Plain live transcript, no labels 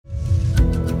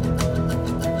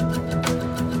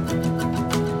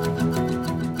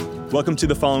Welcome to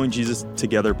the Following Jesus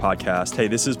Together podcast. Hey,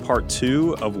 this is part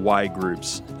 2 of Why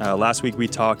Groups. Last week we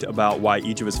talked about why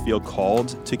each of us feel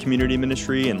called to community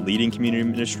ministry and leading community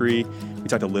ministry. We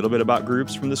talked a little bit about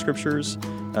groups from the scriptures.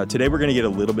 Today we're going to get a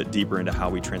little bit deeper into how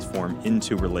we transform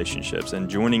into relationships. And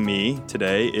joining me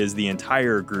today is the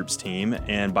entire groups team.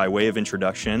 And by way of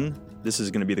introduction, this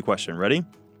is going to be the question. Ready?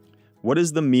 What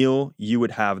is the meal you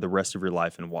would have the rest of your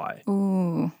life and why?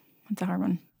 Ooh, that's a hard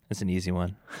one. That's an easy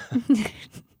one.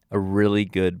 A really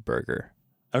good burger.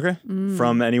 Okay.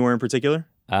 From anywhere in particular?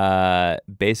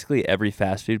 Basically every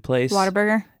fast food place.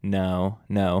 Whataburger?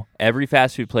 No. Every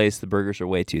fast food place, the burgers are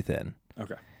way too thin.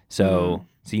 Okay. So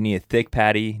you need a thick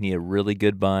patty, you need a really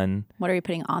good bun. What are you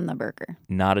putting on the burger?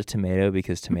 Not a tomato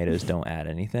because tomatoes don't add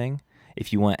anything.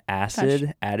 If you want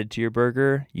acid added to your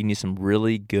burger, you need some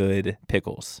really good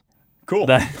pickles. Cool.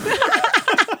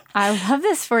 I love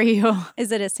this for you.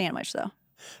 Is it a sandwich, though?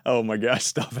 Oh my gosh,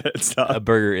 stop it. A Stop.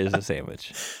 burger is a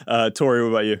sandwich. Tori, what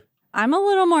about you? I'm a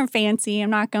little more fancy.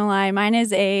 I'm not going to lie. Mine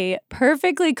is a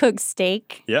perfectly cooked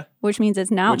steak. Yeah. Which means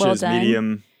it's not Which well is done.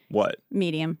 medium what?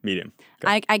 Medium. Medium.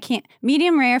 Okay. I can't.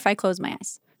 Medium rare if I close my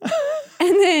eyes.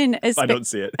 And then I don't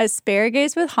see it.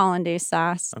 asparagus with hollandaise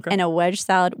sauce Okay. and a wedge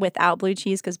salad without blue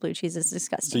cheese because blue cheese is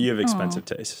disgusting. So you have expensive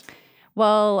taste.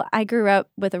 Well, I grew up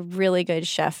with a really good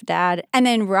chef dad. And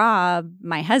then Rob,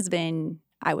 my husband,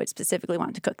 I would specifically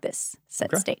want to cook this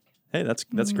said Okay. steak. Hey,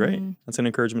 that's great. That's an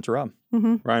encouragement to Rob.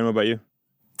 Mm-hmm. Ryan, what about you?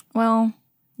 Well,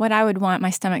 what I would want,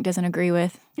 my stomach doesn't agree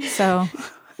with. So,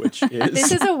 Which is?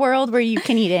 This is a world where you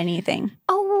can eat anything.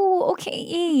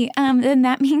 okay. Then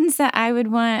that means that I would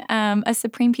want a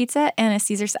supreme pizza and a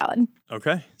Caesar salad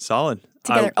Okay, solid.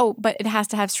 together. But it has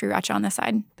to have sriracha on the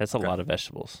side. That's a lot of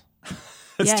vegetables.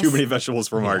 That's Yes. too many vegetables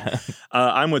for Mark.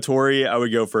 I'm with Tori. I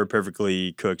would go for a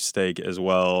perfectly cooked steak as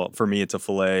well. For me, it's a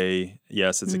filet.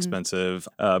 Yes, it's expensive,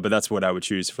 but that's what I would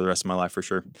choose for the rest of my life for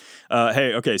sure.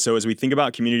 Okay. So as we think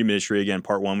about community ministry, again,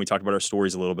 part 1, we talked about our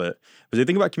stories a little bit. But as we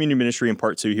think about community ministry in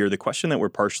part 2 here, the question that we're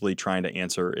partially trying to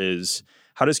answer is,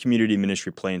 how does community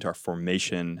ministry play into our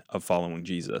formation of following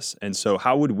Jesus? And so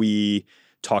how would we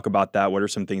talk about that? What are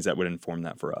some things that would inform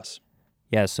that for us?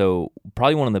 Yeah, so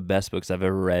probably one of the best books I've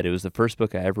ever read. It was the first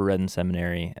book I ever read in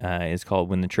seminary. It's called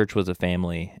When the Church Was a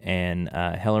Family. And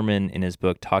Hellerman in his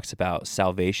book talks about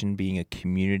salvation being a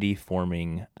community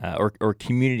forming or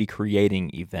community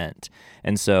creating event.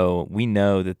 And so we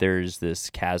know that there's this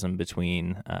chasm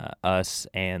between us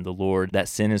and the Lord, that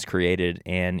sin is created.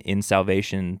 And in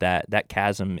salvation, that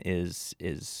chasm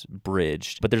is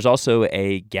bridged. But there's also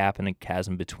a gap and a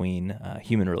chasm between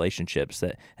human relationships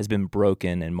that has been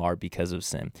broken and marred because of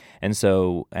sin. And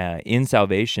so in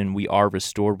salvation, we are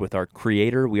restored with our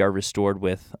Creator, we are restored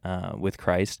with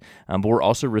Christ, but we're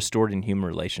also restored in human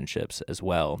relationships as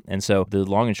well. And so the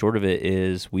long and short of it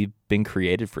is we've been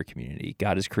created for community.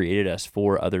 God has created us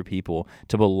for other people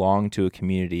to belong to a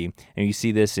community. And you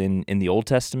see this in the Old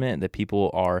Testament,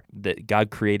 that God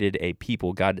created a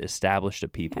people, God established a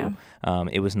people. Yeah.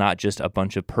 It was not just a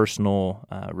bunch of personal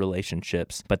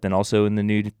relationships, but then also in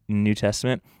the New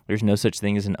Testament, there's no such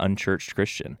thing as an unchurched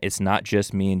Christian. It's not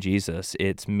just me and Jesus.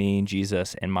 It's me and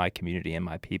Jesus and my community and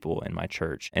my people and my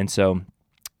church. And so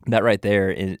that right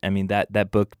there is, that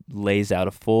book lays out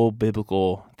a full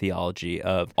biblical theology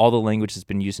of all the language that's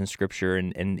been used in Scripture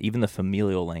and even the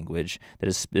familial language that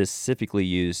is specifically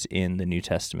used in the New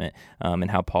Testament,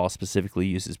 and how Paul specifically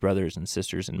uses brothers and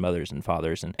sisters and mothers and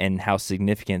fathers and how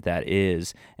significant that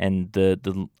is. And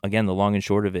the long and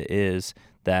short of it is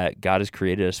that God has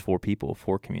created us for people,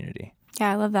 for community. Yeah,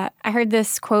 I love that. I heard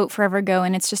this quote forever ago,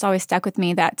 and it's just always stuck with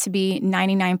me, that to be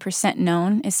 99%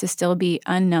 known is to still be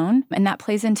unknown. And that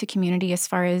plays into community as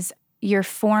far as you're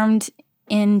formed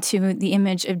into the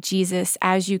image of Jesus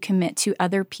as you commit to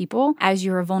other people, as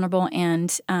you're vulnerable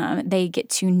and they get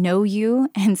to know you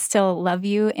and still love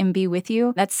you and be with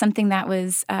you. That's something that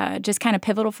was just kind of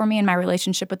pivotal for me in my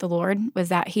relationship with the Lord, was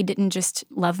that He didn't just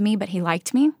love me, but He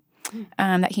liked me.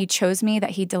 That He chose me,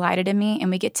 that He delighted in me, and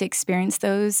we get to experience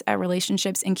those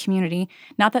relationships in community.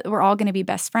 Not that we're all going to be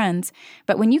best friends,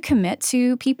 but when you commit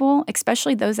to people,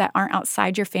 especially those that aren't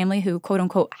outside your family who, quote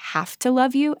unquote, have to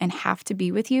love you and have to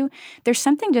be with you, there's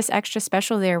something just extra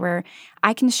special there where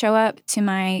I can show up to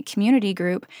my community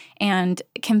group and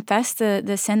confess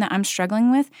the sin that I'm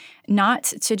struggling with, not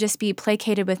to just be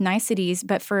placated with niceties,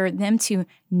 but for them to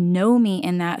know me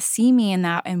in that, see me in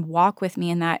that, and walk with me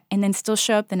in that, and then still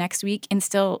show up the next week and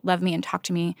still love me and talk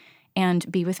to me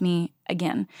and be with me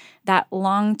again. That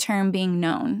long-term being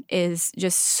known is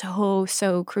just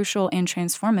so crucial and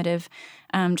transformative,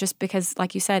 just because,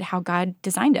 like you said, how God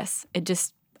designed us.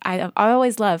 I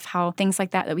always love how things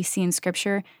like that we see in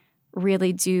Scripture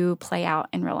really do play out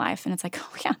in real life. And it's like,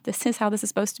 oh yeah, this is how this is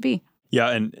supposed to be. Yeah,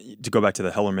 and to go back to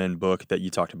the Hellerman book that you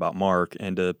talked about, Mark,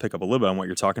 and to pick up a little bit on what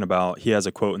you're talking about, he has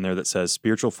a quote in there that says,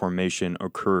 spiritual formation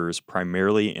occurs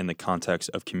primarily in the context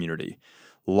of community.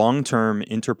 Long-term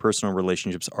interpersonal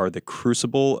relationships are the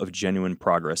crucible of genuine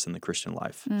progress in the Christian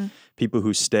life. People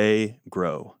who stay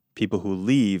grow. People who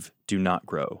leave do not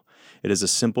grow. It is a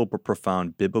simple but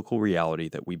profound biblical reality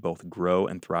that we both grow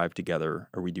and thrive together,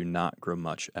 or we do not grow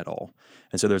much at all.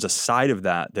 And so there's a side of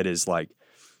that that is like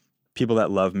people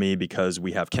that love me because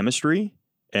we have chemistry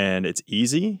and it's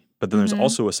easy. But then there's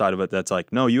also a side of it that's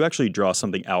like, no, you actually draw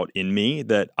something out in me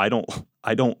that I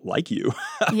don't like you.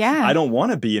 Yeah. I don't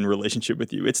want to be in relationship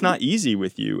with you. It's not easy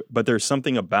with you, but there's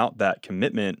something about that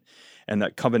commitment and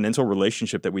that covenantal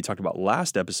relationship that we talked about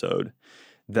last episode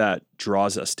that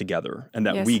draws us together, and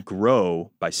that we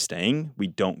grow by staying. We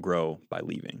don't grow by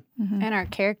leaving. And our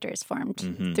character is formed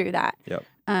through that. Yep.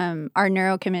 Our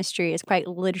neurochemistry is quite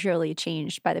literally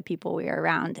changed by the people we are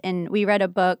around. And we read a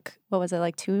book, what was it,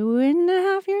 like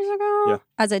 2.5 years ago?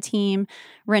 As a team,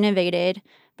 Renovated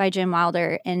by Jim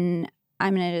Wilder. And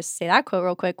I'm going to just say that quote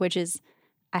real quick, which is,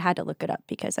 I had to look it up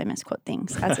because I misquote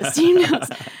things as a team notes.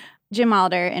 Jim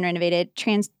Wilder in Renovated,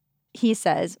 he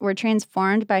says, we're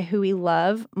transformed by who we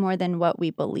love more than what we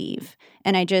believe.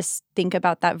 And I just think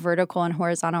about that vertical and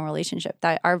horizontal relationship,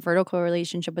 that our vertical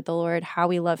relationship with the Lord, how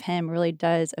we love him really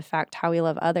does affect how we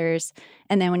love others.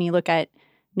 And then when you look at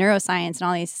neuroscience and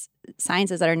all these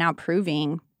sciences that are now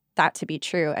proving that to be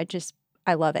true,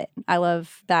 I love it. I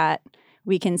love that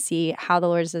we can see how the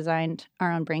Lord has designed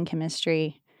our own brain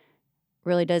chemistry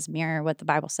really does mirror what the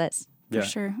Bible says. For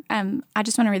sure. I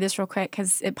just want to read this real quick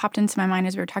because it popped into my mind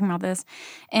as we were talking about this.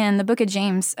 In the book of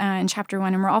James, in chapter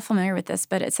 1, and we're all familiar with this,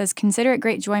 but it says, consider it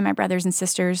great joy, my brothers and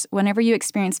sisters, whenever you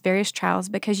experience various trials,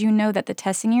 because you know that the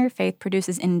testing of your faith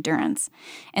produces endurance.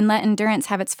 And let endurance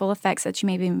have its full effects, that you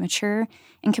may be mature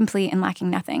and complete and lacking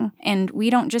nothing. And we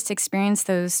don't just experience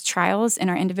those trials in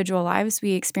our individual lives.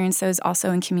 We experience those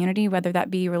also in community, whether that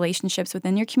be relationships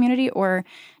within your community or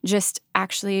just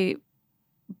actually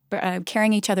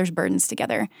carrying each other's burdens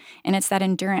together. And it's that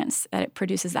endurance that it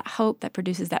produces, that hope, that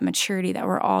produces that maturity that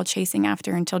we're all chasing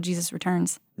after until Jesus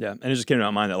returns. Yeah, and it just came to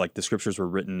my mind that like the scriptures were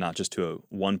written not just to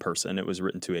one person, it was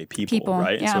written to a people,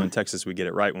 right? Yeah. And so in Texas, we get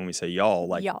it right when we say y'all,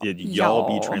 like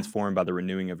y'all be transformed by the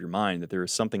renewing of your mind, that there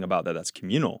is something about that that's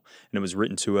communal. And it was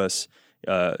written to us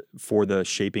for the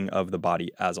shaping of the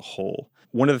body as a whole.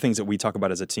 One of the things that we talk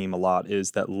about as a team a lot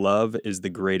is that love is the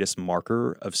greatest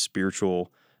marker of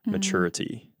spiritual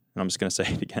maturity. And I'm just going to say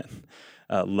it again.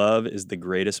 Love is the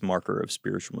greatest marker of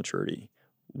spiritual maturity.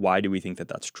 Why do we think that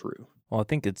that's true? Well, I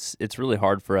think it's really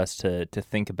hard for us to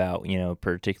think about,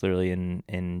 particularly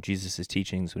in Jesus'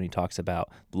 teachings when he talks about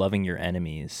loving your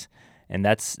enemies. And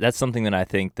that's something that I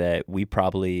think that we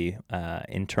probably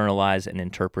internalize and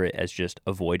interpret as just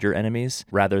avoid your enemies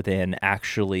rather than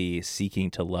actually seeking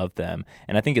to love them.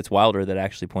 And I think it's Wilder that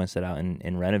actually points that out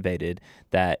in Renovated,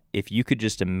 that if you could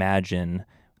just imagine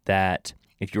that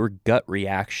if your gut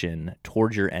reaction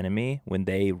towards your enemy when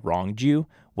they wronged you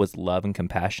was love and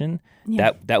compassion,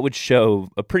 that would show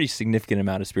a pretty significant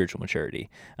amount of spiritual maturity.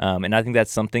 And I think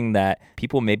that's something that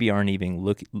people maybe aren't even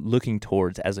looking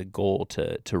towards as a goal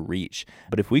to reach.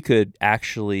 But if we could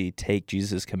actually take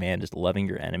Jesus' command as loving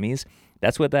your enemies,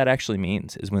 that's what that actually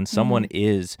means, is when someone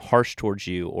is harsh towards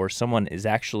you or someone is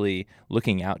actually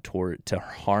looking out to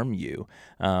harm you,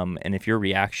 and if your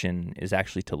reaction is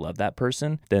actually to love that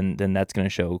person, then that's going to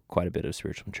show quite a bit of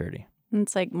spiritual maturity.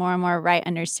 It's like more and more right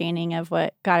understanding of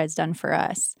what God has done for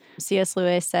us. C.S.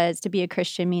 Lewis says to be a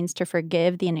Christian means to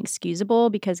forgive the inexcusable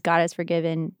because God has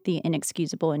forgiven the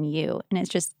inexcusable in you. And it's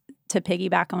just to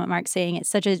piggyback on what Mark's saying, it's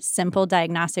such a simple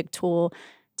diagnostic tool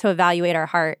to evaluate our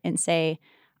heart and say,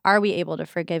 are we able to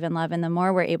forgive and love? And the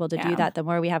more we're able to do that, the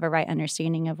more we have a right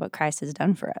understanding of what Christ has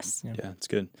done for us. Yeah, it's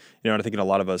good. And I think a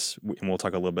lot of us, and we'll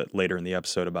talk a little bit later in the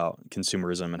episode about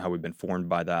consumerism and how we've been formed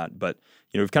by that. But,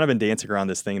 we've kind of been dancing around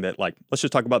this thing that like, let's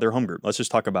just talk about their home group. Let's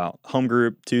just talk about home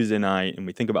group Tuesday night. And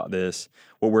we think about this.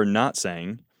 What we're not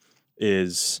saying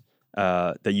is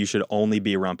that you should only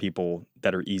be around people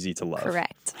that are easy to love.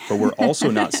 Correct. But we're also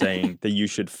not saying that you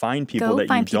should find people that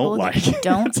you don't like.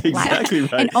 Don't That's exactly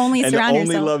right. And only surround yourself. And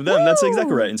only love them. Woo! That's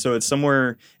exactly right. And so it's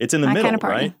somewhere, it's in the middle,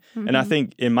 right? Mm-hmm. And I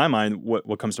think in my mind,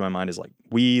 what comes to my mind is like,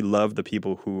 we love the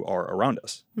people who are around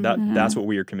us. That's what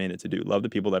we are commanded to do. Love the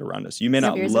people that are around us. You may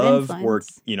not love or,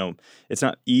 it's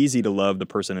not easy to love the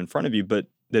person in front of you, but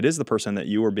that is the person that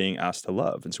you are being asked to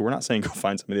love. And so we're not saying go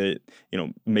find somebody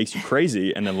that, makes you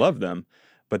crazy and then love them.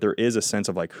 But there is a sense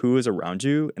of like who is around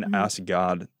you and ask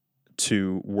God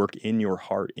to work in your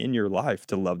heart, in your life,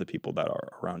 to love the people that are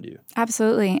around you.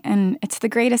 Absolutely. And it's the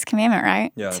greatest commandment,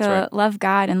 right? Yeah, that's to right. love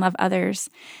God and love others.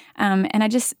 And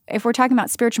if we're talking about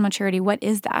spiritual maturity, what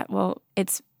is that? Well,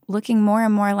 it's looking more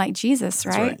and more like Jesus,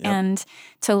 right? Right, yep. And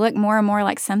to look more and more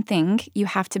like something, you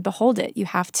have to behold it. You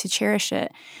have to cherish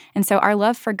it. And so our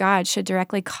love for God should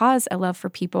directly cause a love for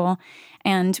people.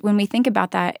 And when we think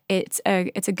about that, it's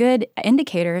a good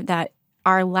indicator that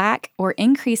our lack or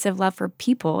increase of love for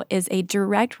people is a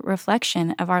direct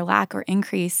reflection of our lack or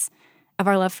increase of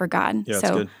our love for God. Yeah, that's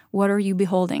so good. what are you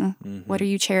beholding? Mm-hmm. What are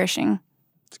you cherishing?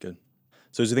 That's good.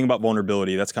 So as you think about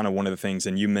vulnerability, that's kind of one of the things,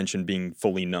 and you mentioned being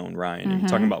fully known, Ryan, and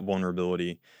talking about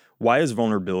vulnerability. Why is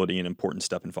vulnerability an important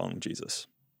step in following Jesus?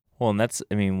 Well, and that's,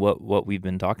 what we've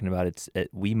been talking about.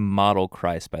 We model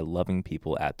Christ by loving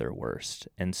people at their worst.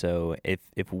 And so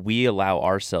if we allow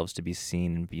ourselves to be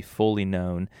seen and be fully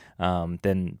known,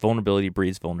 then vulnerability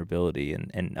breeds vulnerability,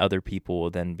 and other people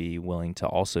will then be willing to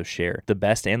also share the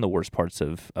best and the worst parts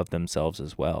of themselves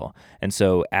as well. And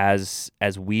so as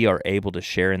we are able to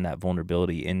share in that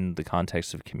vulnerability in the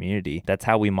context of community, that's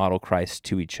how we model Christ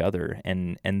to each other.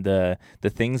 And the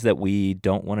things that we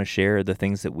don't want to share, the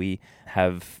things that we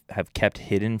have kept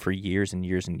hidden for years and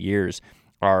years and years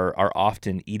are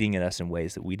often eating at us in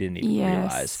ways that we didn't even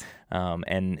realize.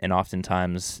 And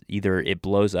oftentimes either it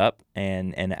blows up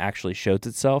and actually shows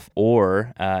itself,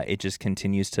 or it just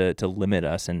continues to limit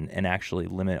us and actually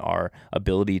limit our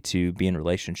ability to be in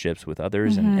relationships with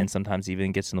others, and sometimes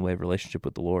even gets in the way of relationship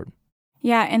with the Lord.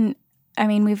 Yeah, and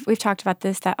we've talked about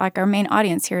this, that like our main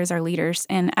audience here is our leaders.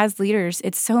 And as leaders,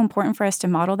 it's so important for us to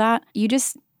model that.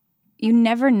 You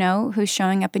never know who's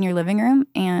showing up in your living room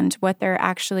and what they're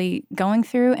actually going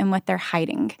through and what they're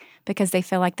hiding because they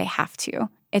feel like they have to.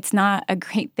 It's not a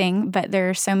great thing, but there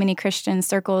are so many Christian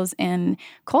circles and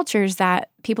cultures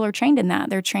that people are trained in that.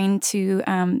 They're trained to,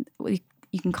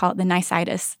 you can call it the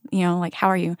nice-itis, like, how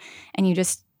are you? And you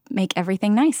just make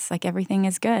everything nice, like everything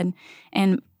is good.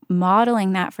 And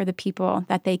modeling that for the people,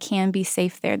 that they can be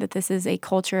safe there, that this is a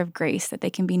culture of grace, that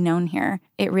they can be known here.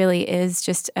 It really is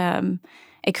just...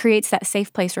 it creates that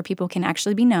safe place where people can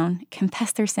actually be known,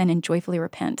 confess their sin, and joyfully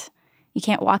repent. You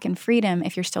can't walk in freedom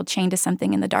if you're still chained to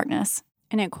something in the darkness.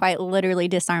 And it quite literally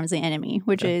disarms the enemy,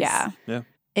 which is,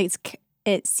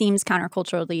 it seems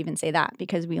countercultural to even say that,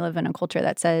 because we live in a culture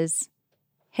that says,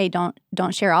 hey, don't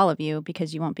share all of you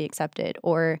because you won't be accepted.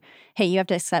 Or, hey, you have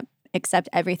to accept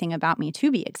everything about me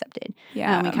to be accepted.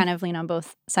 Yeah. We kind of lean on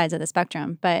both sides of the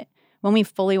spectrum. But when we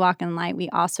fully walk in light, we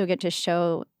also get to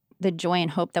show the joy and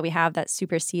hope that we have that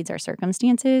supersedes our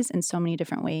circumstances in so many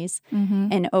different ways.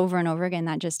 And over again,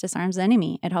 that just disarms the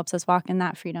enemy. It helps us walk in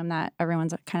that freedom that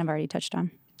everyone's kind of already touched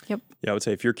on. Yep. Yeah, I would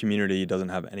say if your community doesn't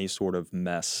have any sort of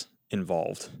mess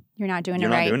involved, you're not doing it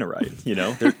right. You're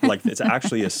not doing it right. Like, it's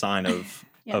actually a sign of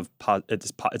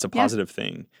it's a positive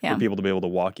thing for people to be able to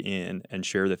walk in and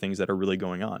share the things that are really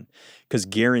going on. Because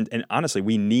and honestly,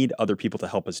 we need other people to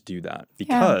help us do that,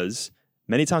 because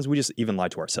many times we just even lie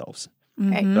to ourselves.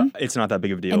 It's not that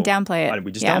big of a deal. And downplay it.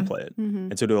 We just downplay it.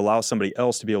 And so to allow somebody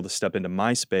else to be able to step into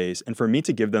my space, and for me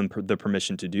to give them the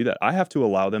permission to do that, I have to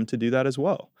allow them to do that as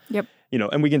well. Yep.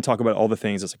 And we can talk about all the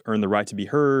things that's like earn the right to be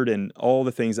heard and all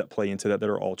the things that play into that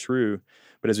are all true.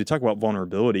 But as we talk about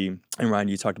vulnerability, and Ryan,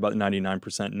 you talked about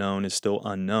 99% known is still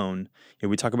unknown.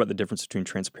 We talk about the difference between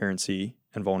transparency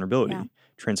and vulnerability. Yeah.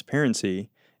 Transparency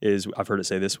is, I've heard it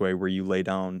say this way, where you lay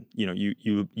down,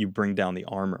 you bring down the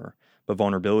armor. But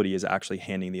vulnerability is actually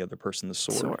handing the other person the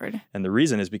sword. And the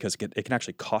reason is because it can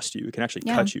actually cost you. It can actually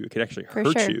cut you. It can actually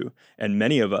hurt you. And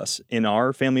many of us in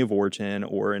our family of origin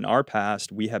or in our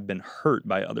past, we have been hurt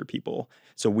by other people.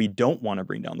 So we don't want to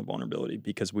bring down the vulnerability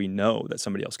because we know that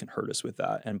somebody else can hurt us with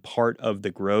that. And part of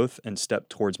the growth and step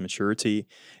towards maturity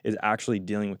is actually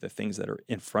dealing with the things that are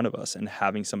in front of us and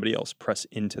having somebody else press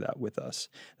into that with us.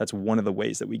 That's one of the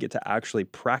ways that we get to actually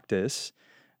practice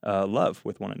love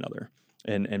with one another.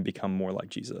 And become more like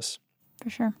Jesus. For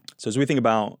sure. So as we think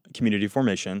about community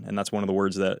formation, and that's one of the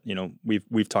words that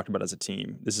we've talked about as a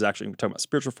team. This is actually, we're talking about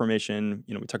spiritual formation.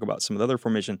 We talk about some of the other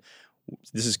formation.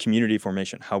 This is community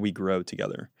formation, how we grow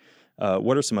together.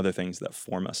 What are some other things that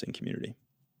form us in community?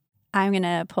 I'm going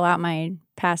to pull out my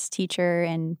past teacher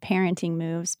and parenting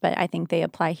moves, but I think they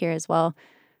apply here as well.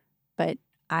 But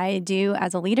I do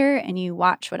as a leader, and you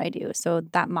watch what I do. So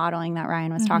that modeling that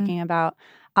Ryan was talking about,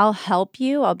 I'll help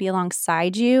you, I'll be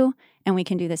alongside you, and we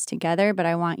can do this together, but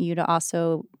I want you to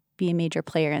also be a major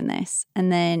player in this.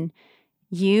 And then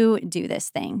you do this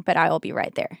thing, but I will be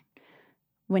right there.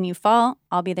 When you fall,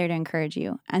 I'll be there to encourage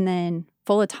you. And then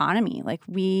full autonomy. Like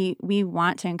we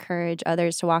want to encourage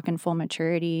others to walk in full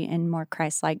maturity and more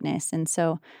Christ-likeness. And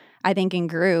so I think in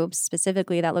groups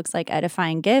specifically, that looks like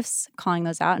edifying gifts, calling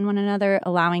those out in one another,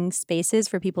 allowing spaces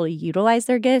for people to utilize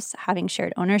their gifts, having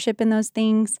shared ownership in those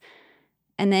things.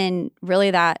 And then really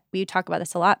that, we talk about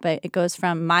this a lot, but it goes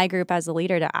from my group as a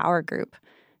leader to our group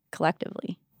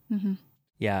collectively. Mm-hmm.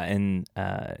 Yeah, and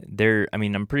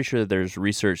I'm pretty sure that there's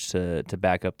research to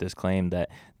back up this claim that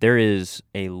there is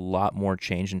a lot more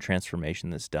change and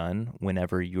transformation that's done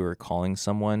whenever you're calling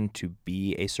someone to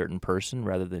be a certain person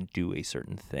rather than do a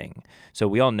certain thing. So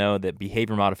we all know that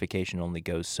behavior modification only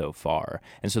goes so far.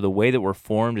 And so the way that we're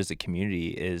formed as a community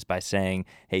is by saying,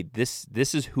 hey, this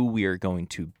is who we are going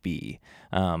to be.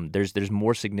 There's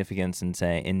more significance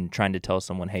in trying to tell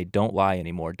someone, hey, don't lie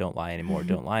anymore, don't lie anymore,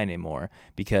 don't lie anymore,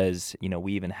 because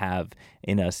we even have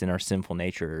in us, in our sinful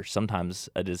nature, sometimes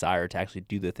a desire to actually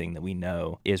do the thing that we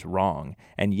know is wrong.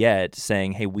 And yet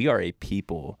saying, hey, we are a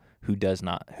people who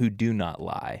do not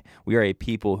lie. We are a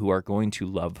people who are going to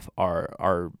love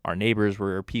our neighbors.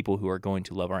 We're people who are going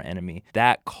to love our enemy.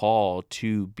 That call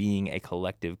to being a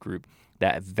collective group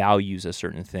that values a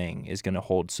certain thing is going to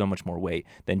hold so much more weight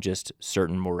than just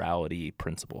certain morality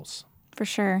principles. For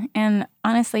sure. And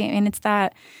honestly, it's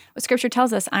that what Scripture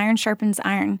tells us, iron sharpens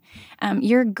iron.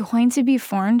 You're going to be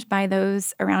formed by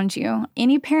those around you.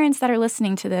 Any parents that are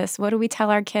listening to this, what do we tell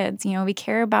our kids? We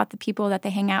care about the people that they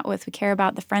hang out with. We care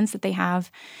about the friends that they have.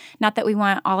 Not that we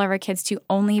want all of our kids to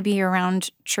only be around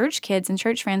church kids and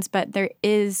church friends, but there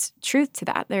is truth to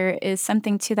that. There is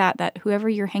something to that whoever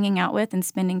you're hanging out with and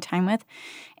spending time with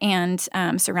and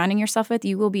surrounding yourself with,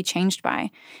 you will be changed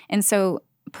by. And so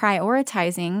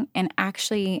prioritizing and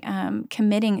actually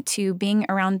committing to being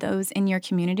around those in your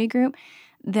community group,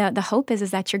 the hope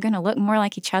is that you're going to look more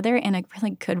like each other in a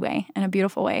really good way, in a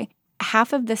beautiful way.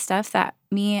 Half of the stuff that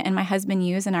me and my husband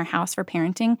use in our house for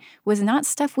parenting was not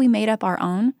stuff we made up our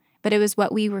own, but it was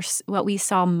what we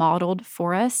saw modeled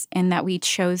for us, and that we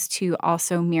chose to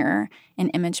also mirror and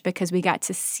image, because we got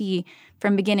to see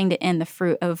from beginning to end the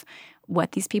fruit of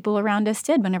what these people around us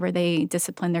did whenever they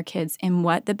disciplined their kids, and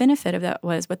what the benefit of that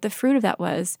was, what the fruit of that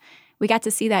was. We got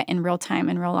to see that in real time,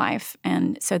 in real life.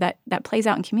 And so that plays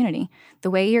out in community.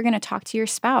 The way you're going to talk to your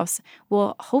spouse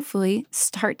will hopefully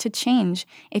start to change.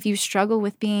 If you struggle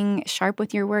with being sharp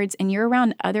with your words and you're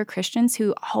around other Christians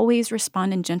who always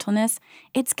respond in gentleness,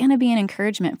 it's going to be an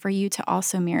encouragement for you to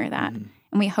also mirror that. Mm-hmm.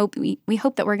 And we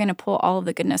hope that we're going to pull all of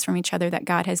the goodness from each other that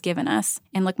God has given us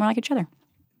and look more like each other.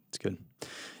 That's good.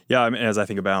 Yeah, as I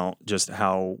think about just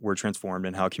how we're transformed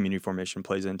and how community formation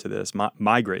plays into this,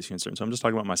 my greatest concern, so I'm just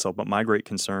talking about myself, but my great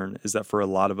concern is that for a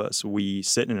lot of us, we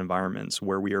sit in environments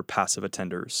where we are passive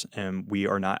attenders and we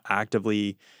are not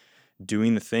actively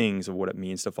doing the things of what it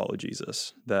means to follow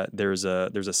Jesus. That there's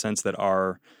a sense that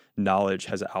our knowledge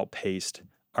has outpaced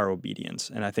our obedience.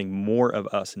 And I think more of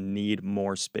us need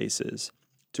more spaces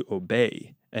to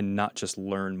obey and not just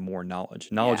learn more knowledge.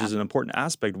 Knowledge is an important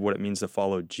aspect of what it means to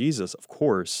follow Jesus, of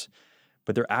course,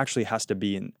 but there actually has to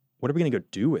be what are we going to go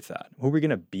do with that? Who are we going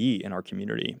to be in our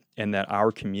community? And that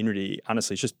our community,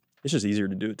 honestly, it's just easier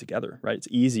to do it together, right? It's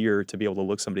easier to be able to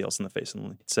look somebody else in the face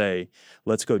and say,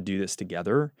 let's go do this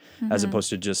together, as opposed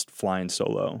to just flying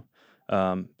solo.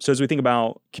 So as we think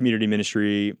about community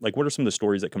ministry, what are some of the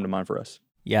stories that come to mind for us?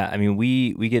 Yeah,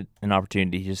 we get an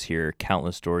opportunity to just hear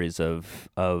countless stories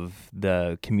of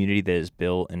the community that is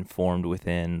built and formed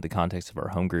within the context of our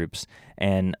home groups.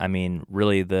 And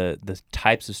really the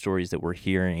types of stories that we're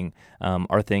hearing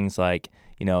are things like,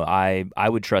 I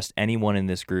would trust anyone in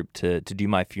this group to do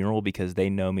my funeral because they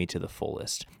know me to the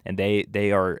fullest. And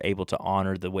they are able to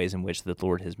honor the ways in which the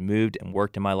Lord has moved and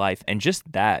worked in my life. And just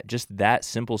that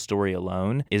simple story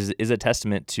alone is a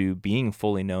testament to being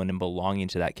fully known and belonging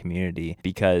to that community,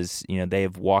 because they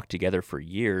have walked together for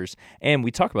years. And we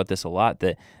talk about this a lot,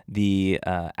 that the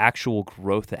actual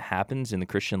growth that happens in the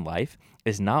Christian life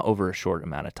is not over a short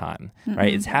amount of time,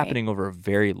 right? It's happening over a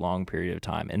very long period of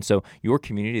time. And so your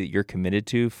community that you're committed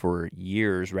to for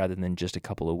years rather than just a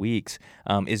couple of weeks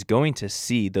is going to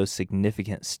see those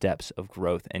significant steps of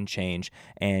growth and change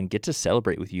and get to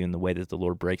celebrate with you in the way that the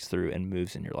Lord breaks through and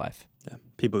moves in your life. Yeah.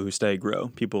 People who stay grow.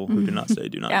 People who do not stay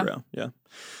do not grow. Yeah.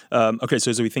 Okay,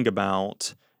 so as we think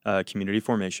about community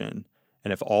formation,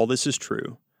 and if all this is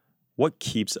true, what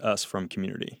keeps us from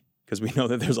community? Because we know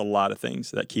that there's a lot of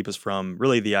things that keep us from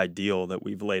really the ideal that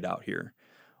we've laid out here.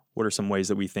 What are some ways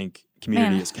that we think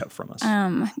community is kept from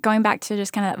us? Going back to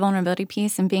just kind of that vulnerability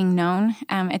piece and being known,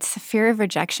 it's the fear of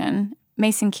rejection.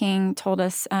 Mason King told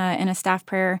us in a staff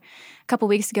prayer a couple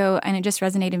weeks ago, and it just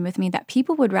resonated with me, that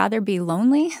people would rather be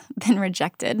lonely than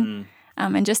rejected.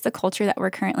 And just the culture that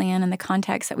we're currently in and the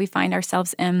context that we find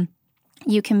ourselves in,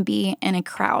 you can be in a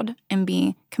crowd and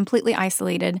be completely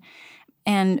isolated,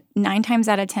 And 9 times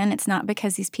out of 10, it's not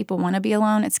because these people want to be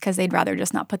alone. It's because they'd rather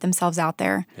just not put themselves out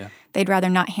there. Yeah. They'd rather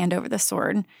not hand over the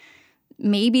sword.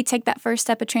 Maybe take that first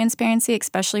step of transparency,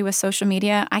 especially with social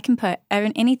media. I can put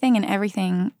anything and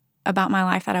everything about my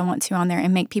life that I want to on there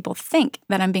and make people think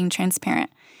that I'm being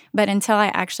transparent. But until I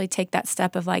actually take that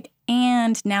step of like,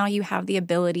 and now you have the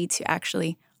ability to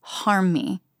actually harm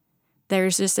me,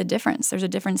 there's just a difference. There's a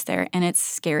difference there. And it's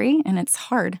scary and it's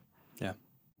hard. Yeah.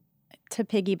 To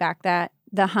piggyback that,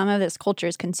 the hum of this culture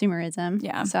is consumerism.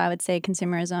 Yeah. So I would say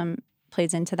consumerism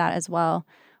plays into that as well.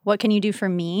 What can you do for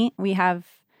me?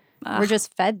 We're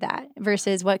just fed that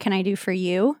versus what can I do for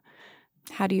you?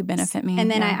 How do you benefit me? And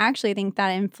then I actually think that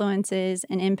influences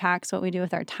and impacts what we do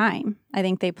with our time. I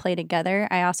think they play together.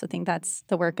 I also think that's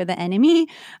the work of the enemy.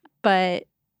 But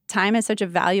time is such a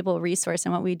valuable resource,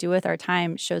 and what we do with our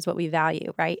time shows what we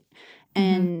value, right?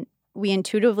 And we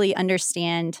intuitively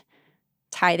understand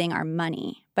tithing our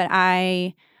money. But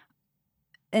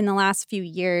in the last few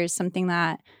years, something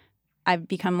that I've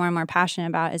become more and more passionate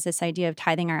about is this idea of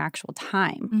tithing our actual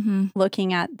time.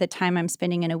 Looking at the time I'm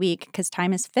spending in a week, because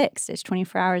time is fixed. It's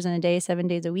 24 hours in a day, 7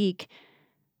 days a week.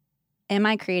 Am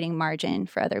I creating margin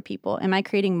for other people? Am I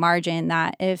creating margin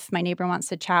that if my neighbor wants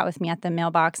to chat with me at the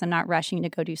mailbox, I'm not rushing to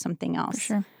go do something else? For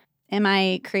sure. Am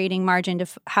I creating margin to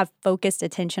have focused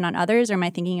attention on others, or am I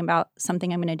thinking about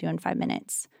something I'm going to do in 5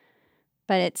 minutes?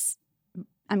 But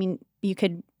you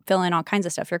could fill in all kinds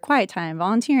of stuff, your quiet time,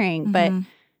 volunteering, but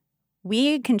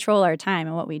we control our time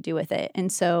and what we do with it.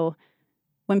 And so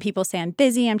when people say, I'm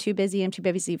too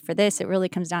busy for this, it really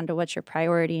comes down to what's your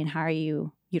priority and how are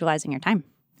you utilizing your time.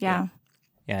 Yeah.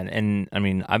 Yeah, and I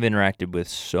mean, I've interacted with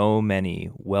so many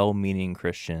well-meaning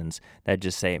Christians that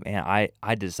just say, man,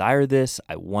 I desire this,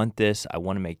 I want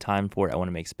to make time for it, I want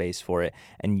to make space for it,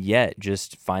 and yet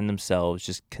just find themselves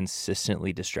just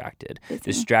consistently distracted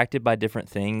by different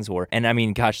things. And I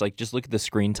mean, gosh, like just look at the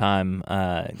screen time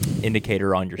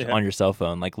indicator on your cell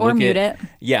phone. Like, or mute it.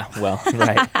 Yeah, well,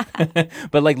 right.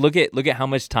 But like, look at how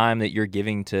much time that you're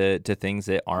giving to things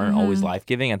that aren't always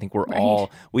life-giving. I think we're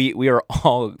all we are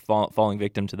all falling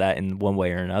victim to that in one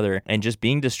way or another, and just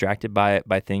being distracted by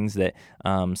things that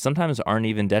sometimes aren't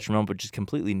even detrimental, but just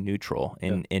completely neutral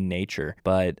in nature.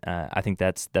 But I think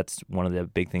that's one of the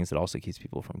big things that also keeps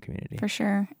people from community. For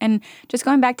sure. And just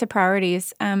going back to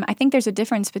priorities, I think there's a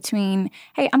difference between,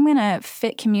 hey, I'm going to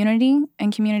fit community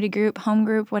and community group, home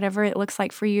group, whatever it looks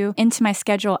like for you, into my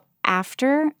schedule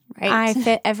after I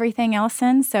fit everything else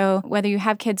in. So whether you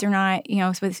have kids or not,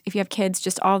 if you have kids,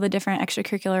 just all the different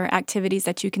extracurricular activities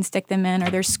that you can stick them in, or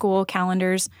their school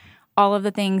calendars, all of the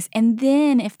things. And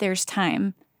then if there's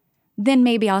time, then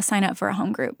maybe I'll sign up for a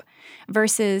home group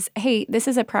versus, hey, this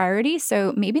is a priority.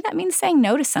 So maybe that means saying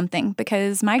no to something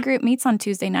because my group meets on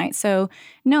Tuesday night. So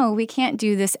no, we can't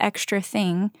do this extra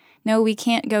thing. No, we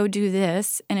can't go do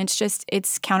this. And it's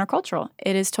countercultural.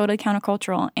 It is totally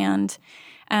countercultural. And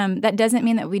that doesn't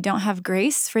mean that we don't have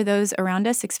grace for those around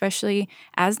us, especially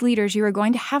as leaders. You are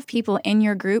going to have people in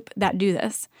your group that do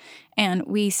this. And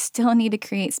we still need to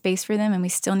create space for them, and we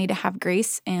still need to have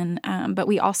grace. But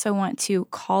we also want to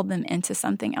call them into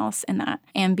something else in that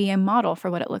and be a model for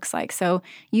what it looks like. So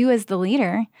you as the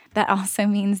leader, that also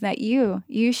means that you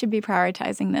should be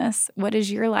prioritizing this. What does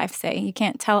your life say? You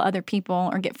can't tell other people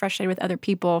or get frustrated with other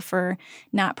people for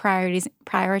not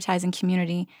prioritizing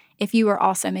community if you are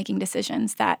also making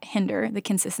decisions that hinder the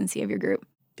consistency of your group.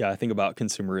 Yeah, I think about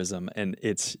consumerism, and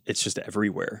it's just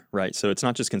everywhere, right? So it's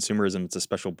not just consumerism, it's a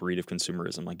special breed of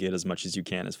consumerism, like get as much as you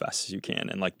can, as fast as you can.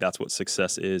 And like that's what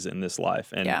success is in this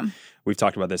life. And we've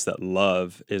talked about this, that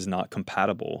love is not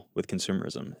compatible with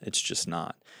consumerism. It's just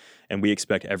not. And we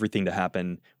expect everything to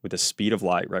happen with the speed of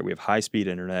light, right? We have high-speed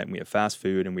internet, and we have fast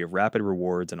food, and we have rapid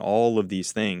rewards, and all of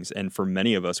these things. And for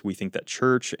many of us, we think that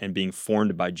church and being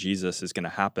formed by Jesus is going to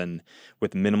happen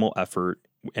with minimal effort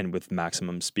and with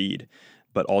maximum speed.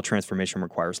 But all transformation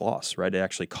requires loss, right? It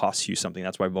actually costs you something.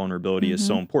 That's why vulnerability is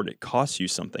so important. It costs you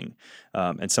something.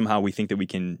 And somehow we think that we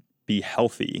can be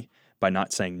healthy by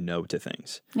not saying no to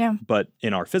things. Yeah. But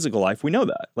in our physical life, we know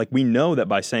that. Like we know that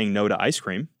by saying no to ice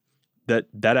cream,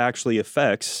 that actually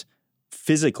affects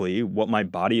physically what my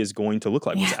body is going to look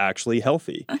like. It's actually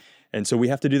healthy. And so we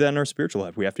have to do that in our spiritual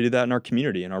life. We have to do that in our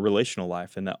community, in our relational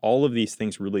life. And that all of these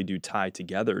things really do tie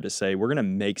together to say we're going to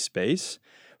make space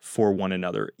for one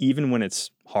another, even when it's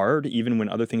hard, even when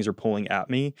other things are pulling at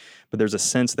me. But there's a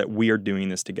sense that we are doing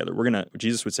this together.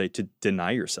 Jesus would say to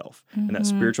deny yourself. And that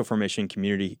spiritual formation,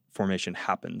 community formation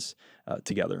happens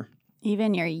together.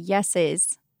 Even your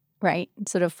yeses, right?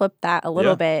 Sort of flip that a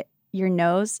little bit. Your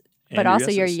no's, but also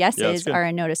your yeses are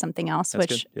a no to something else,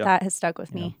 which that has stuck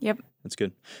with me. Yep. That's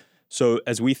good. So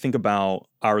as we think about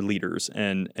our leaders,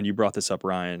 and you brought this up,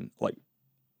 Ryan, like,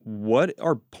 what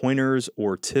are pointers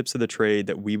or tips of the trade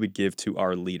that we would give to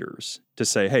our leaders to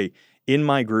say, hey, in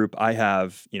my group, I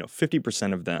have,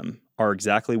 50% of them are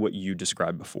exactly what you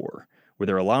described before, where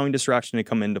they're allowing distraction to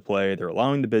come into play, they're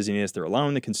allowing the busyness, they're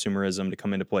allowing the consumerism to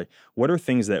come into play. What are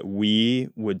things that we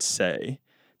would say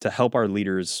to help our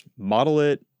leaders model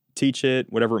it, teach it,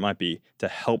 whatever it might be, to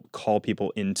help call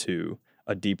people into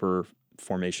a deeper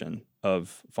formation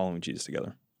of following Jesus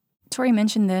together? Tori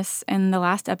mentioned this in the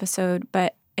last episode,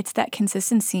 but it's that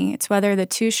consistency. It's whether the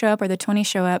 2 show up or the 20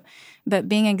 show up, but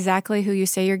being exactly who you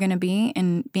say you're going to be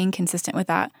and being consistent with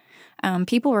that.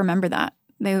 People remember that.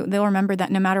 They'll remember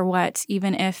that no matter what,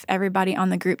 even if everybody on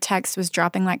the group text was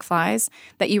dropping like flies,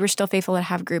 that you were still faithful to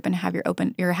have group and have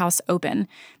your house open.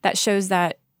 That shows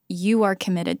that you are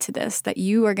committed to this, that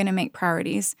you are going to make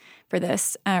priorities for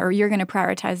this, or you're going to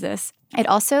prioritize this. It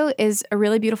also is a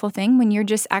really beautiful thing when you're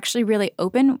just actually really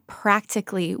open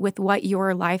practically with what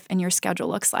your life and your schedule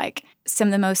looks like. Some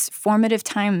of the most formative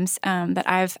times that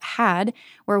I've had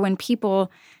were when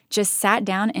people just sat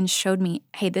down and showed me,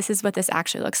 hey, this is what this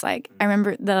actually looks like. I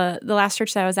remember the last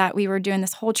church that I was at, we were doing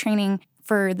this whole training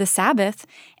for the Sabbath,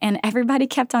 and everybody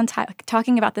kept on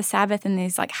talking about the Sabbath in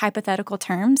these like hypothetical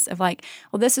terms of like,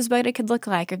 well, this is what it could look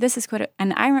like, or this is what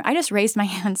and I just raised my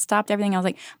hand, stopped everything. I was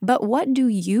like, but what do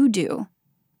you do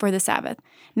for the Sabbath?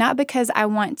 Not because I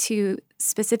want to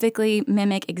specifically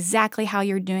mimic exactly how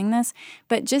you're doing this,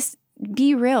 but just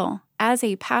be real. As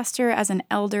a pastor, as an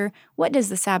elder, what does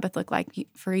the Sabbath look like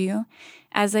for you?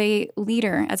 As a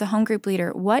leader, as a home group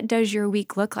leader, what does your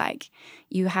week look like?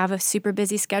 You have a super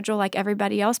busy schedule like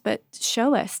everybody else, but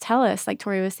show us, tell us, like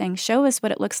Tori was saying, show us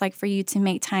what it looks like for you to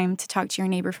make time to talk to your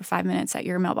neighbor for 5 minutes at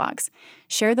your mailbox.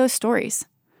 Share those stories.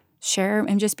 Share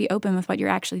and just be open with what you're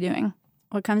actually doing.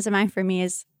 What comes to mind for me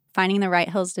is Finding the Right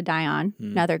Hills to Die On,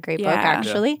 another great book,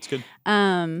 actually. Yeah, it's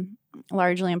good.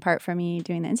 Largely in part for me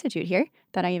doing the Institute here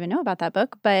that I even know about that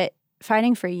book, but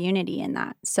fighting for unity in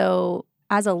that. So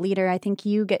as a leader, I think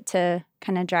you get to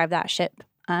kind of drive that ship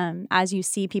as you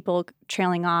see people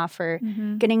trailing off or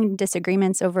getting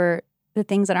disagreements over the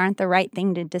things that aren't the right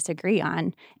thing to disagree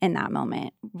on in that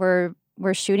moment. We're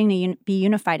shooting to be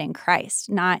unified in Christ,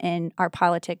 not in our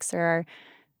politics or our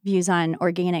views on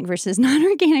organic versus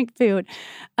non-organic food,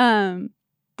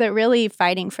 but really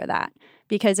fighting for that.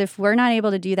 Because if we're not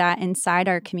able to do that inside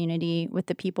our community with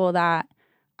the people that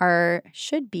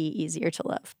should be easier to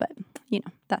love, but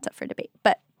that's up for debate.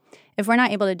 But if we're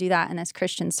not able to do that in this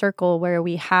Christian circle where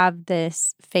we have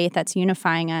this faith that's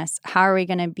unifying us, how are we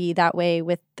going to be that way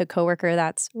with the coworker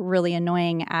that's really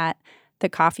annoying at the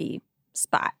coffee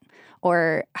spot?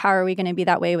 Or how are we going to be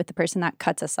that way with the person that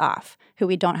cuts us off, who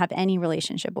we don't have any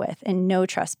relationship with and no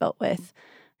trust built with?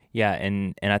 Yeah,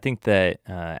 and I think that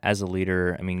as a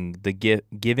leader, I mean,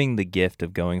 giving the gift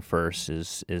of going first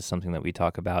is something that we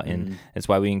talk about, and it's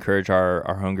why we encourage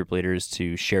our home group leaders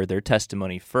to share their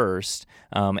testimony first,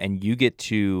 and you get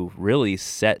to really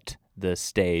set the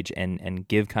stage and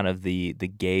give kind of the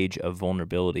gauge of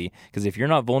vulnerability. Because if you're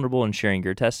not vulnerable in sharing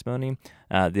your testimony,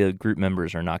 the group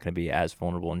members are not going to be as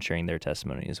vulnerable in sharing their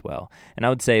testimony as well. And I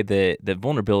would say that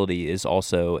vulnerability is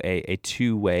also a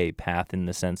two-way path in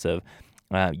the sense of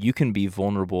you can be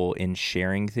vulnerable in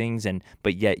sharing things,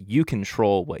 but yet you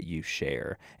control what you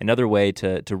share. Another way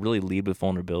to really lead with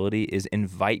vulnerability is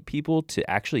invite people to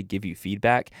actually give you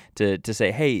feedback, to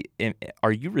say, hey,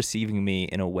 are you receiving me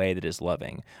in a way that is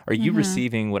loving? Are you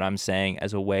receiving what I'm saying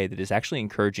as a way that is actually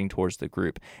encouraging towards the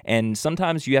group? And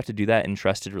sometimes you have to do that in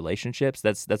trusted relationships.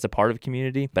 That's a part of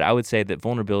community, but I would say that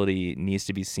vulnerability needs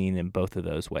to be seen in both of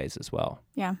those ways as well.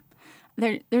 Yeah.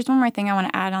 There's one more thing I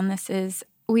want to add on this is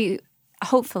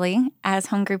hopefully, as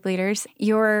home group leaders,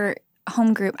 your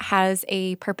home group has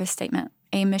a purpose statement,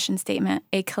 a mission statement,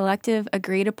 a collective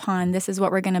agreed upon, this is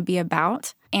what we're going to be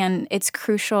about. And it's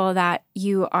crucial that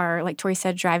you are, like Tori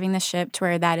said, driving the ship to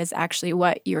where that is actually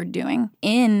what you're doing.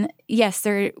 We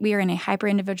are in a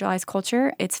hyper-individualized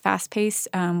culture. It's fast-paced.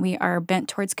 We are bent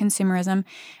towards consumerism.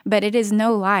 But it is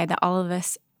no lie that all of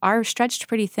us are stretched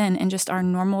pretty thin in just our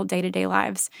normal day-to-day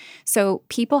lives. So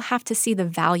people have to see the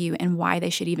value and why they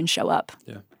should even show up.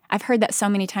 Yeah. I've heard that so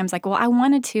many times, like, well, I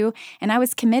wanted to, and I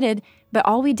was committed, but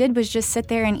all we did was just sit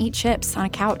there and eat chips on a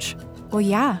couch. Well,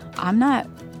 yeah, I'm not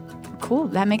cool.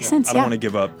 That makes sense. I don't want to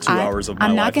give up 2 hours of my life.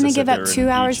 I'm not going to give up 2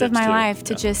 hours of my life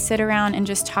to to just sit around and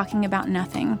just talking about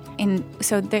nothing. And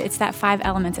so it's that 5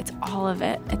 elements. It's all of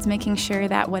it. It's making sure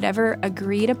that whatever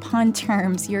agreed upon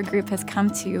terms your group has come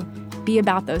to, be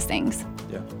about those things.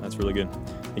 Yeah, that's really good.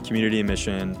 And community and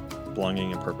mission,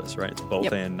 belonging and purpose, right? It's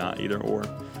both and not either or.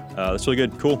 That's really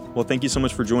good. Cool. Well, thank you so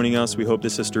much for joining us. We hope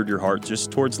this has stirred your heart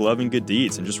just towards love and good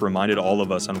deeds and just reminded all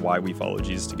of us on why we follow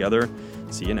Jesus together.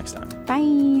 See you next time.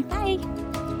 Bye. Bye.